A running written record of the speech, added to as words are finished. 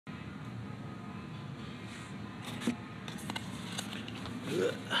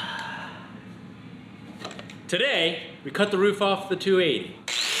Today, we cut the roof off the 280.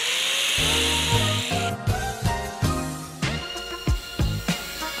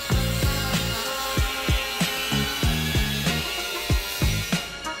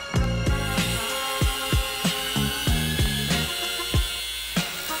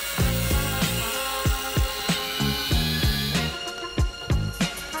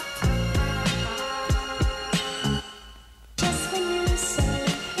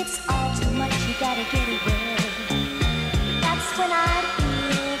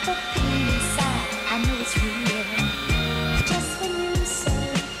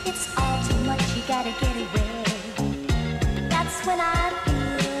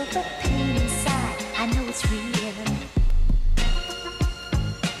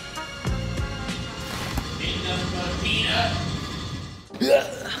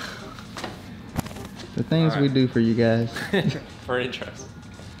 The things we do for you guys. For interest.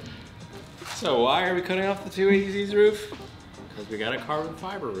 So why are we cutting off the 280Z's roof? Because we got a carbon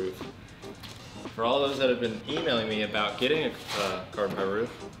fiber roof. For all those that have been emailing me about getting a carbon fiber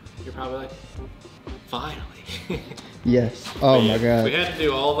roof, you're probably like, finally. Yes. Oh my God. We had to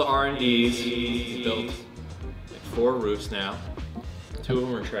do all the R&Ds. We built like 4 roofs now. 2 of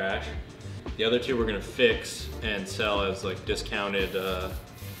them are trash. The other 2 we're gonna fix and sell as like discounted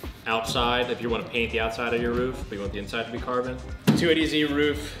outside if you want to paint the outside of your roof, but you want the inside to be carbon. 280Z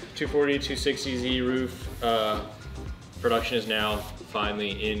roof, 240, 260Z roof. Production is now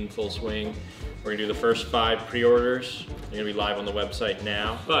finally in full swing. We're gonna do the first 5 pre-orders. They're gonna be live on the website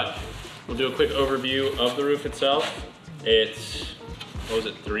now. But we'll do a quick overview of the roof itself. It's, what was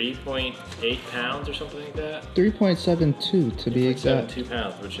it, 3.8 pounds or something like that? 3.72 to be exact. 3.72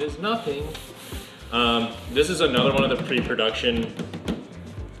 pounds, which is nothing. This is another one of the pre-production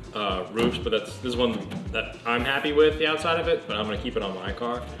roofs, but this is one that I'm happy with the outside of it, but I'm gonna keep it on my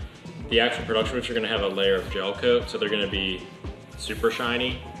car. The actual production roofs are gonna have a layer of gel coat, so they're gonna be super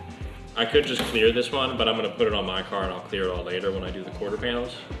shiny. I could just clear this one, but I'm gonna put it on my car and I'll clear it all later when I do the quarter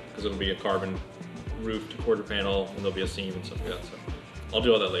panels, because it'll be a carbon roof to quarter panel and there'll be a seam and stuff like that. So I'll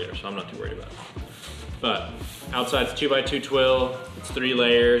do all that later, so I'm not too worried about it. But outside's 2x2 twill. It's 3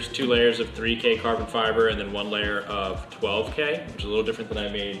 layers, 2 layers of 3K carbon fiber, and then 1 layer of 12K, which is a little different than I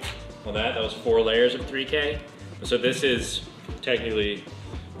made on that. That was 4 layers of 3K. So this is technically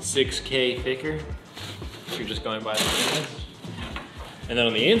 6K thicker, if you're just going by the thickness. And then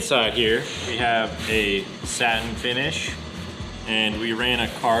on the inside here, we have a satin finish, and we ran a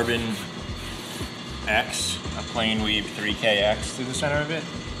carbon X, a plain weave 3KX through the center of it.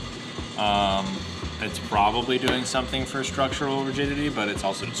 It's probably doing something for structural rigidity, but it's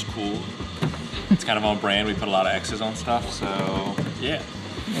also just cool. It's kind of on brand. We put a lot of X's on stuff, so yeah.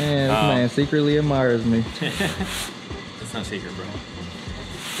 Man, this man secretly admires me. It's no secret, bro.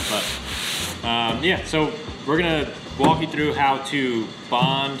 But yeah, so we're gonna walk you through how to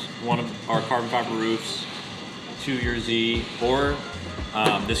bond one of our carbon fiber roofs to your Z, or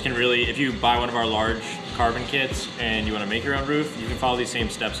this can really, if you buy one of our large carbon kits and you want to make your own roof, you can follow these same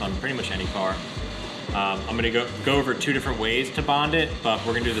steps on pretty much any car. I'm gonna go over 2 different ways to bond it, but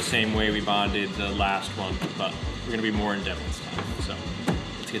we're gonna do the same way we bonded the last one, but we're gonna be more in depth this time. So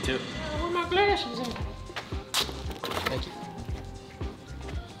let's get to it. Where are my glasses at? Thank you.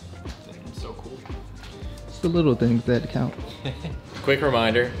 It's so cool. It's the little things that count. Quick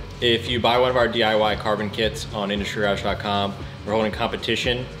reminder, if you buy one of our DIY carbon kits on industrygarage.com, we're holding a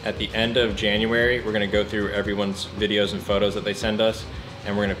competition at the end of January. We're gonna go through everyone's videos and photos that they send us,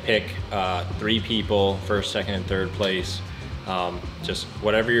 and we're gonna pick 3 people, 1st, 2nd, and 3rd place. Just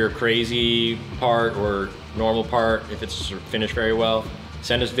whatever your crazy part or normal part, if it's finished very well,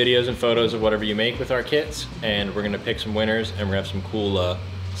 send us videos and photos of whatever you make with our kits, and we're gonna pick some winners, and we're gonna have some cool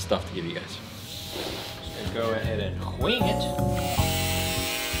stuff to give you guys. Just go ahead and wing it.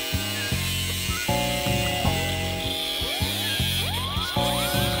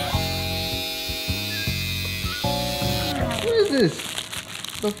 What is this?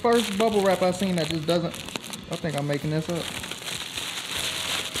 The first bubble wrap I've seen that just doesn't. I think I'm making this up.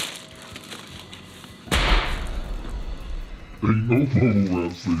 Ain't no bubble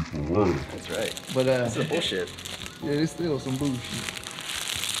wrap safe for life. That's right. But That's some bullshit. yeah, it's still some bullshit.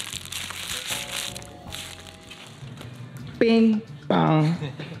 Bing bong.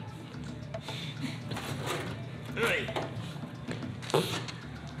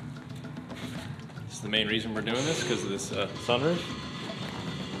 This is the main reason we're doing this, because of this sunroof.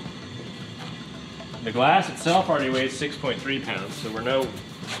 The glass itself already weighs 6.3 pounds, so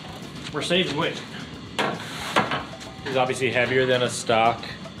we're saving weight. It's obviously heavier than a stock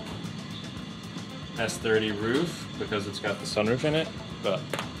S30 roof because it's got the sunroof in it. But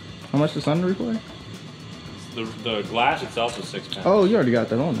How much the sunroof weigh? the glass itself is 6 pounds. Oh, you already got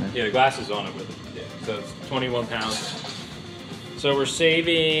that on there. Yeah, the glass is on it with it. Yeah, so it's 21 pounds. So we're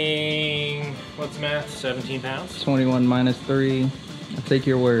saving, what's the math, 17 pounds? 21 minus 3. I'll take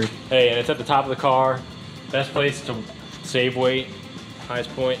your word. Hey, and it's at the top of the car. Best place to save weight,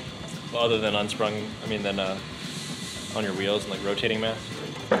 highest point, other than unsprung, on your wheels and like rotating mass.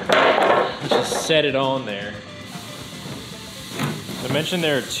 Just set it on there. I mentioned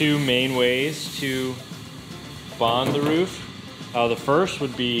there are two main ways to bond the roof. The first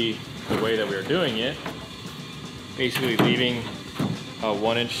would be the way that we are doing it, basically leaving a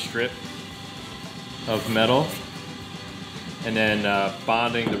 1-inch strip of metal and then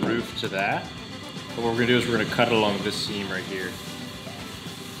bonding the roof to that. But what we're gonna do is we're gonna cut it along this seam right here.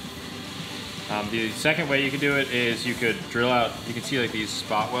 The second way you could do it is you could drill out, you can see like these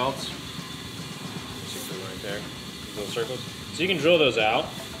spot welds. Right there, these little circles. So you can drill those out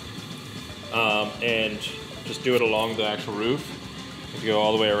and just do it along the actual roof. You go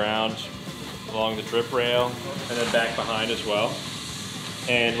all the way around along the drip rail and then back behind as well.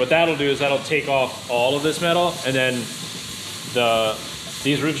 And what that'll do is that'll take off all of this metal, and then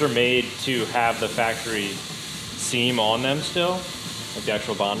these roofs are made to have the factory seam on them still, like the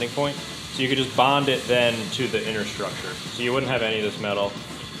actual bonding point. So you could just bond it then to the inner structure. So you wouldn't have any of this metal.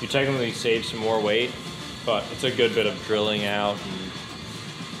 You technically save some more weight, but it's a good bit of drilling out.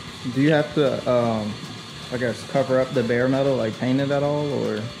 Do you have to, I guess, cover up the bare metal, like paint it at all,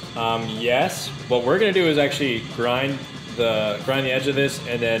 or? Yes. What we're gonna do is actually grind the edge of this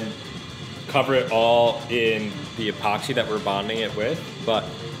and then cover it all in the epoxy that we're bonding it with. But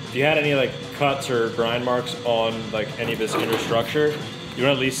if you had any like cuts or grind marks on like any of this inner structure, you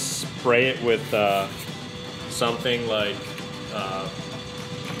want to at least spray it with something like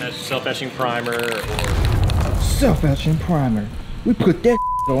self-etching primer or... Self-etching primer. We put that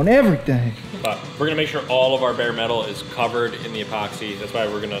on everything. But we're gonna make sure all of our bare metal is covered in the epoxy. That's why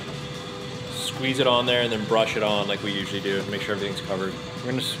we're gonna squeeze it on there and then brush it on like we usually do to make sure everything's covered.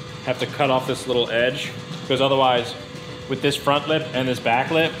 We're gonna just have to cut off this little edge, because otherwise with this front lip and this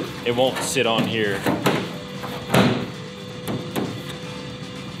back lip, it won't sit on here.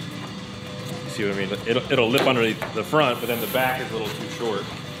 See what I mean? It'll lip underneath the front, but then the back is a little too short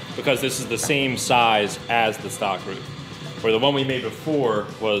because this is the same size as the stock roof. Where the one we made before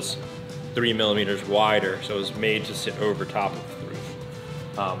was 3 millimeters wider, so it was made to sit over top of the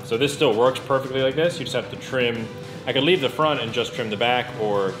roof. So this still works perfectly like this. You just have to trim. I could leave the front and just trim the back,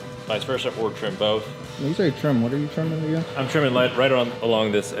 or vice versa, or trim both. When you say trim, what are you trimming again? I'm trimming right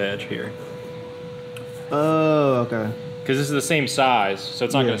along this edge here. Oh, okay. Because this is the same size, so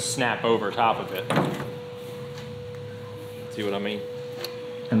it's not going to snap over top of it. See what I mean?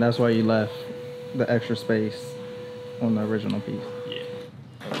 And that's why you left the extra space on the original piece. Yeah.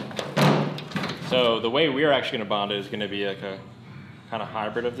 Okay. So the way we're actually going to bond it is going to be like a kind of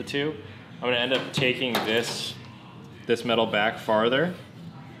hybrid of the two. I'm going to end up taking this metal back farther,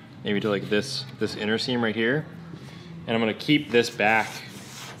 maybe to like this inner seam right here, and I'm going to keep this back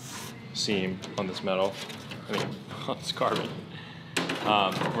seam on this metal. I mean, on this carbon.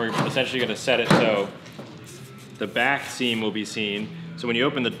 We're essentially going to set it so the back seam will be seen. So when you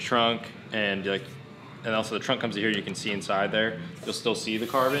open the trunk and also the trunk comes to here, you can see inside there. You'll still see the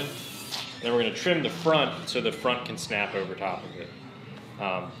carbon. Then we're going to trim the front so the front can snap over top of it.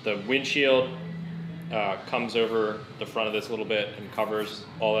 The windshield comes over the front of this a little bit and covers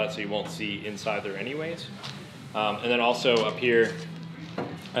all that, so you won't see inside there anyways. And then also up here,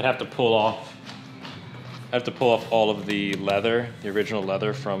 I'd have to pull off all of the leather, the original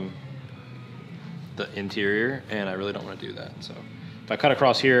leather from the interior, and I really don't want to do that. So if I cut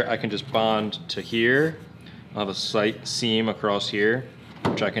across here, I can just bond to here. I'll have a slight seam across here,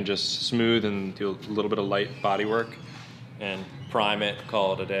 which I can just smooth and do a little bit of light body work and prime it,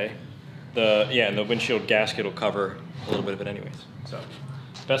 call it a day. And the windshield gasket will cover a little bit of it anyways. So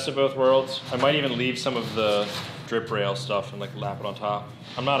best of both worlds. I might even leave some of the drip rail stuff and like lap it on top.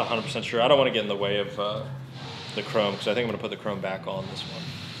 I'm not 100% sure. I don't want to get in the way of the chrome, because I think I'm going to put the chrome back on this one.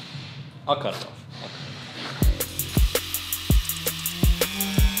 I'll cut it off.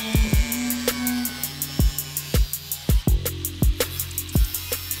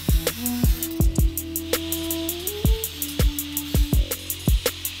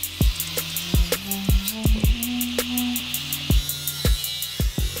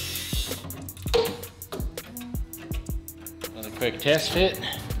 Another quick test fit.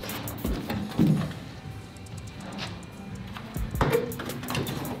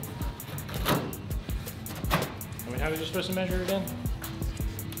 How many times are you supposed to measure again?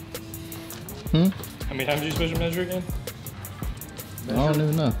 How many times are you supposed to measure again? I don't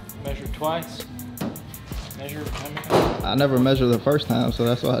even know. Measure twice. Measure. I never measured the first time, so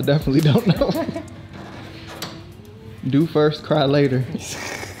that's why I definitely don't know. Do first, cry later.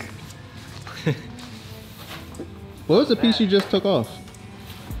 What was the piece you just took off?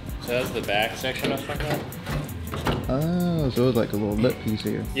 So that's the back section I was talking about. Oh, so it was like a little lip piece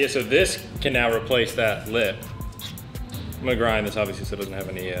here. Yeah, so this can now replace that lip. I'm gonna grind this obviously so it doesn't have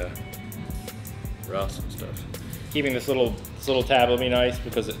any rust and stuff. Keeping this little tab will be nice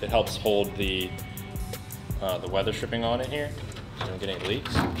because it helps hold the weather stripping on it here, so you don't get any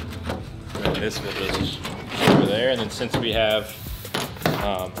leaks. And then this will just over there, and then since we have,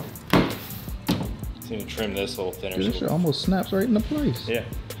 just need to trim this a little thinner. Dude, this shit almost snaps right into place. Yeah,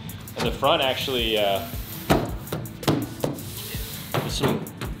 and the front actually,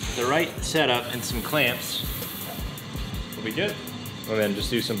 with the right setup and some clamps, will be good. And then just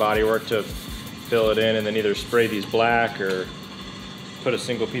do some body work to fill it in, and then either spray these black or put a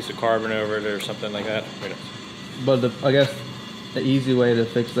single piece of carbon over it or something like that. But I guess the easy way to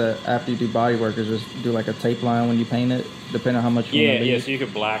fix that after you do body work is just do like a tape line when you paint it, depending on how much you want to leave. Yeah, so you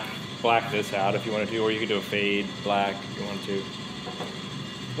could black this out if you wanted to, or you could do a fade black if you wanted to.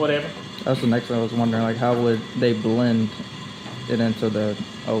 Whatever. That's the next thing I was wondering, like how would they blend it into the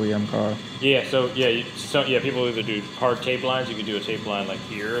OEM car? Yeah, so people either do hard tape lines. You could do a tape line like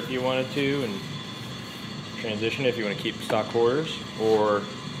here if you wanted to, and transition if you want to keep stock quarters, or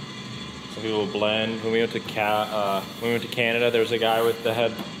some people will blend. When we went to Canada, there was a guy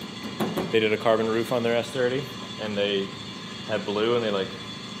they did a carbon roof on their S30, and they had blue and they like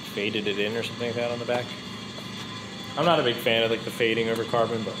faded it in or something like that on the back. I'm not a big fan of like the fading over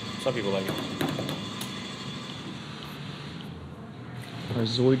carbon, but some people like it. Our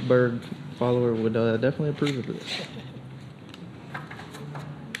Zoidberg follower would definitely approve of this.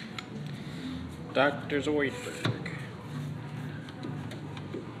 Dr. Zoidberg.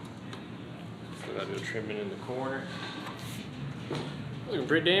 So I'll do a trimming in the corner. Looking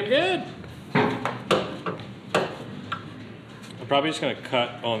pretty damn good. I'm probably just gonna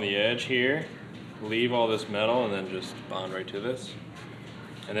cut on the edge here, leave all this metal, and then just bond right to this.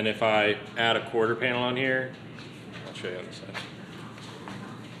 And then if I add a quarter panel on here, I'll show you on the side.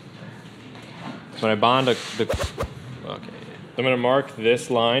 So when I bond I'm gonna mark this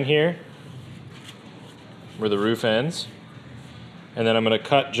line here where the roof ends, and then I'm gonna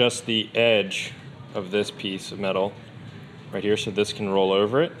cut just the edge of this piece of metal right here so this can roll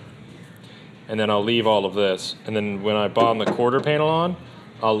over it, and then I'll leave all of this, and then when I bond the quarter panel on,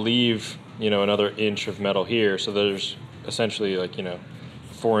 I'll leave another inch of metal here, so there's essentially like a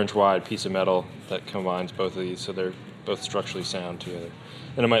 4-inch wide piece of metal that combines both of these so they're both structurally sound together.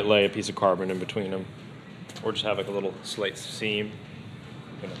 Then I might lay a piece of carbon in between them, or just have like a little slate seam.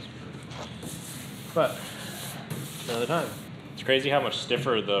 Who knows? But another time. It's crazy how much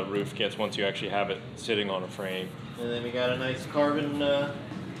stiffer the roof gets once you actually have it sitting on a frame. And then we got a nice carbon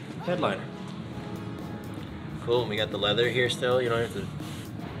headliner. Cool, and we got the leather here still. You don't have to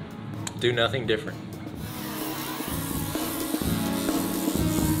do nothing different.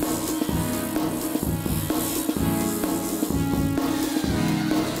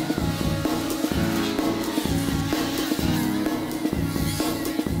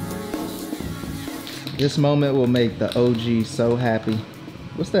 This moment will make the OG so happy.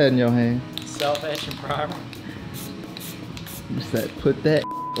 What's that in your hand? Self-etching primer. You said put that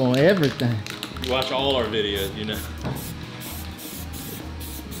on everything. You watch all our videos,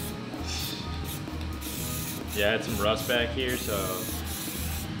 Yeah, I had some rust back here, so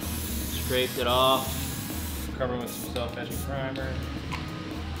scraped it off, cover it with some self-etching primer.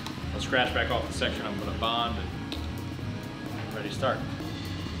 I'll scratch back off the section I'm gonna bond, and ready to start.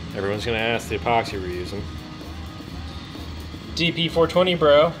 Everyone's gonna ask the epoxy we're using. DP420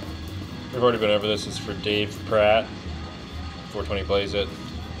 bro. We've already been over this. It's for Dave Pratt. 420 Blaze It,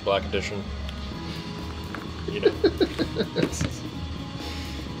 Black Edition.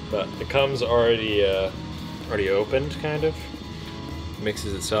 But it comes already opened, kind of.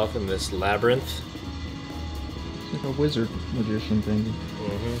 Mixes itself in this labyrinth. It's like a wizard magician thing.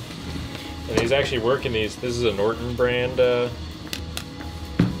 Mm-hmm. And he's actually working these. This is a Norton brand gun,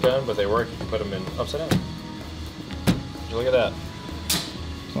 but they work. You can put them in upside down. Look at that.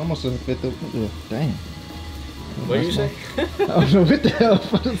 It's almost as if it. Damn. What did you say? I don't know what the hell I was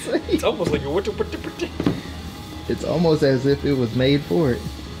about to say. It's almost like a. It's almost as if it was made for it.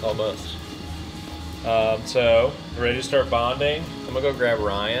 Almost. So we're ready to start bonding. I'm gonna go grab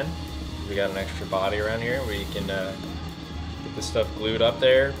Ryan. We got an extra body around here where you can get this stuff glued up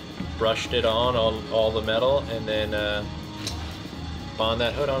there, brushed it on all the metal, and then bond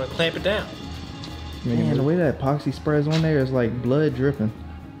that hood on and clamp it down. Man, the way that epoxy spreads on there is like blood dripping.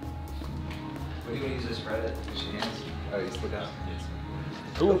 What are you gonna use to spread it? Use your hands? Oh, you just look out.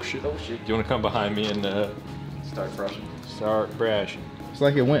 Oh shit. Do you want to come behind me and Start brushing. start brushing? It's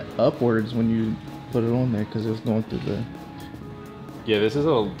like it went upwards when you put it on there because it was going through the. Yeah, this is a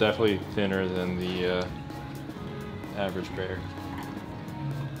little definitely thinner than the average bear.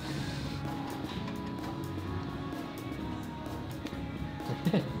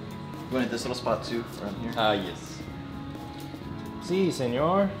 You wanted this little spot too, around here? Yes. Si,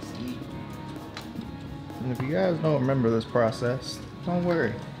 senor. And if you guys don't remember this process, don't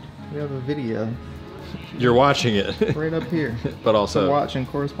worry. We have a video You're watching it. right up here. But To also, watch in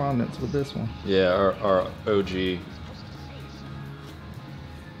correspondence with this one. yeah, our OG. I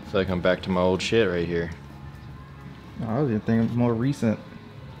feel like I'm back to my old shit right here. I was even thinking more recent,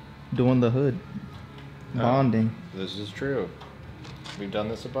 doing the hood, bonding. This is true. We've done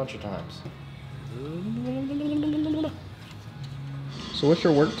this a bunch of times. So what's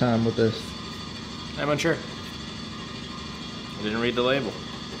your work time with this? I'm unsure. I didn't read the label.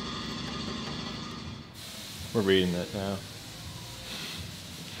 We're reading it now.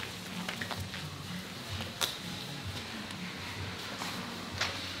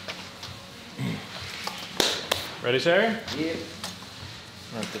 Ready, sir? Yeah.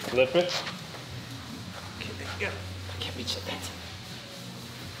 Have to flip it. Okay, yeah. Can't reach that.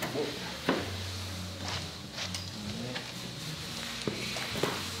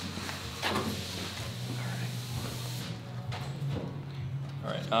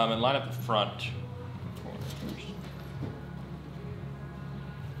 All right, and line up the front.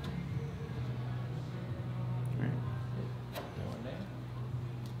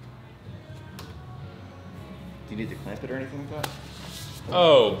 Do you need to clamp it or anything like that?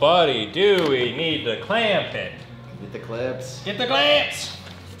 Oh, buddy, do we need to clamp it? Get the clamps. Get the clamps!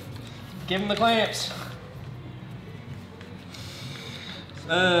 Give him the clamps.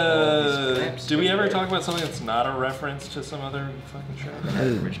 clamps Do we are ever great. talk about something that's not a reference to some other fucking show? I had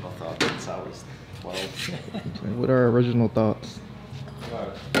an original thought since I was 12. What are our original thoughts?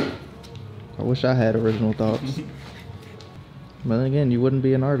 I wish I had original thoughts. But then again, you wouldn't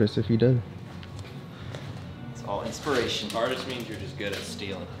be an artist if you did. It's all inspiration. Artist means you're just good at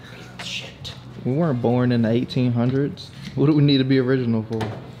stealing shit. We weren't born in the 1800s. What do we need to be original for?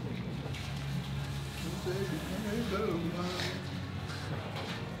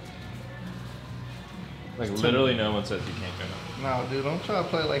 Like literally no one says you can't go. No, dude, don't try to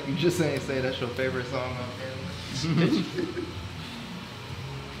play like you just ain't say that's your favorite song on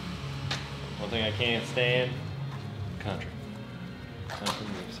One thing I can't stand, country. Country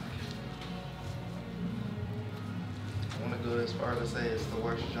music. I want to go as far to say it's the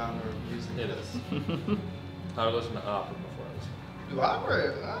worst genre of music. It is. I would listen to opera before I listen. Do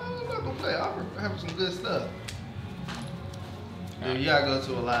opera? I'm not gonna play opera. I have some good stuff. Dude, you gotta go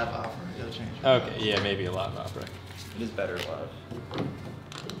to a live opera. It'll change your Okay, yeah, maybe a live opera. It is better live.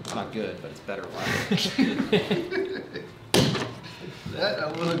 It's not good, but it's better live. That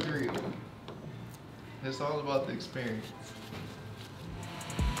I will agree with. It's all about the experience.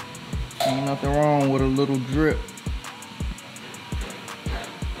 Ain't nothing wrong with a little drip.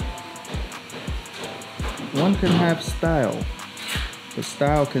 One can have style, but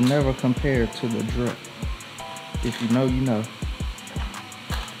style can never compare to the drip. If you know, you know.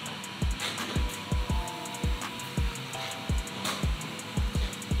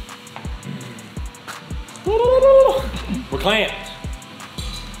 We're clamped.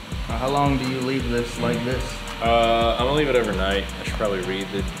 How long do you leave this like this? I'm gonna leave it overnight. I should probably read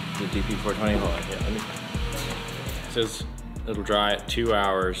the DP420. Hold on, yeah, let me. It says it'll dry at 2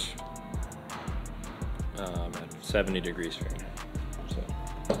 hours at 70 degrees Fahrenheit.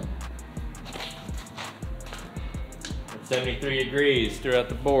 So. At 73 degrees throughout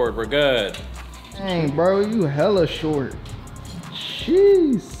the board, we're good. Dang, bro, you hella short.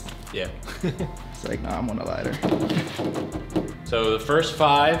 Jeez. Yeah. It's like, nah, I'm on a lighter. So the first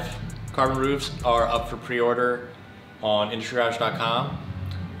 5 carbon roofs are up for pre-order on industrygarage.com,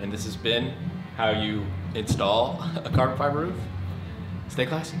 and this has been how you install a carbon fiber roof. Stay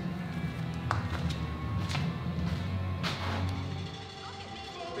classy.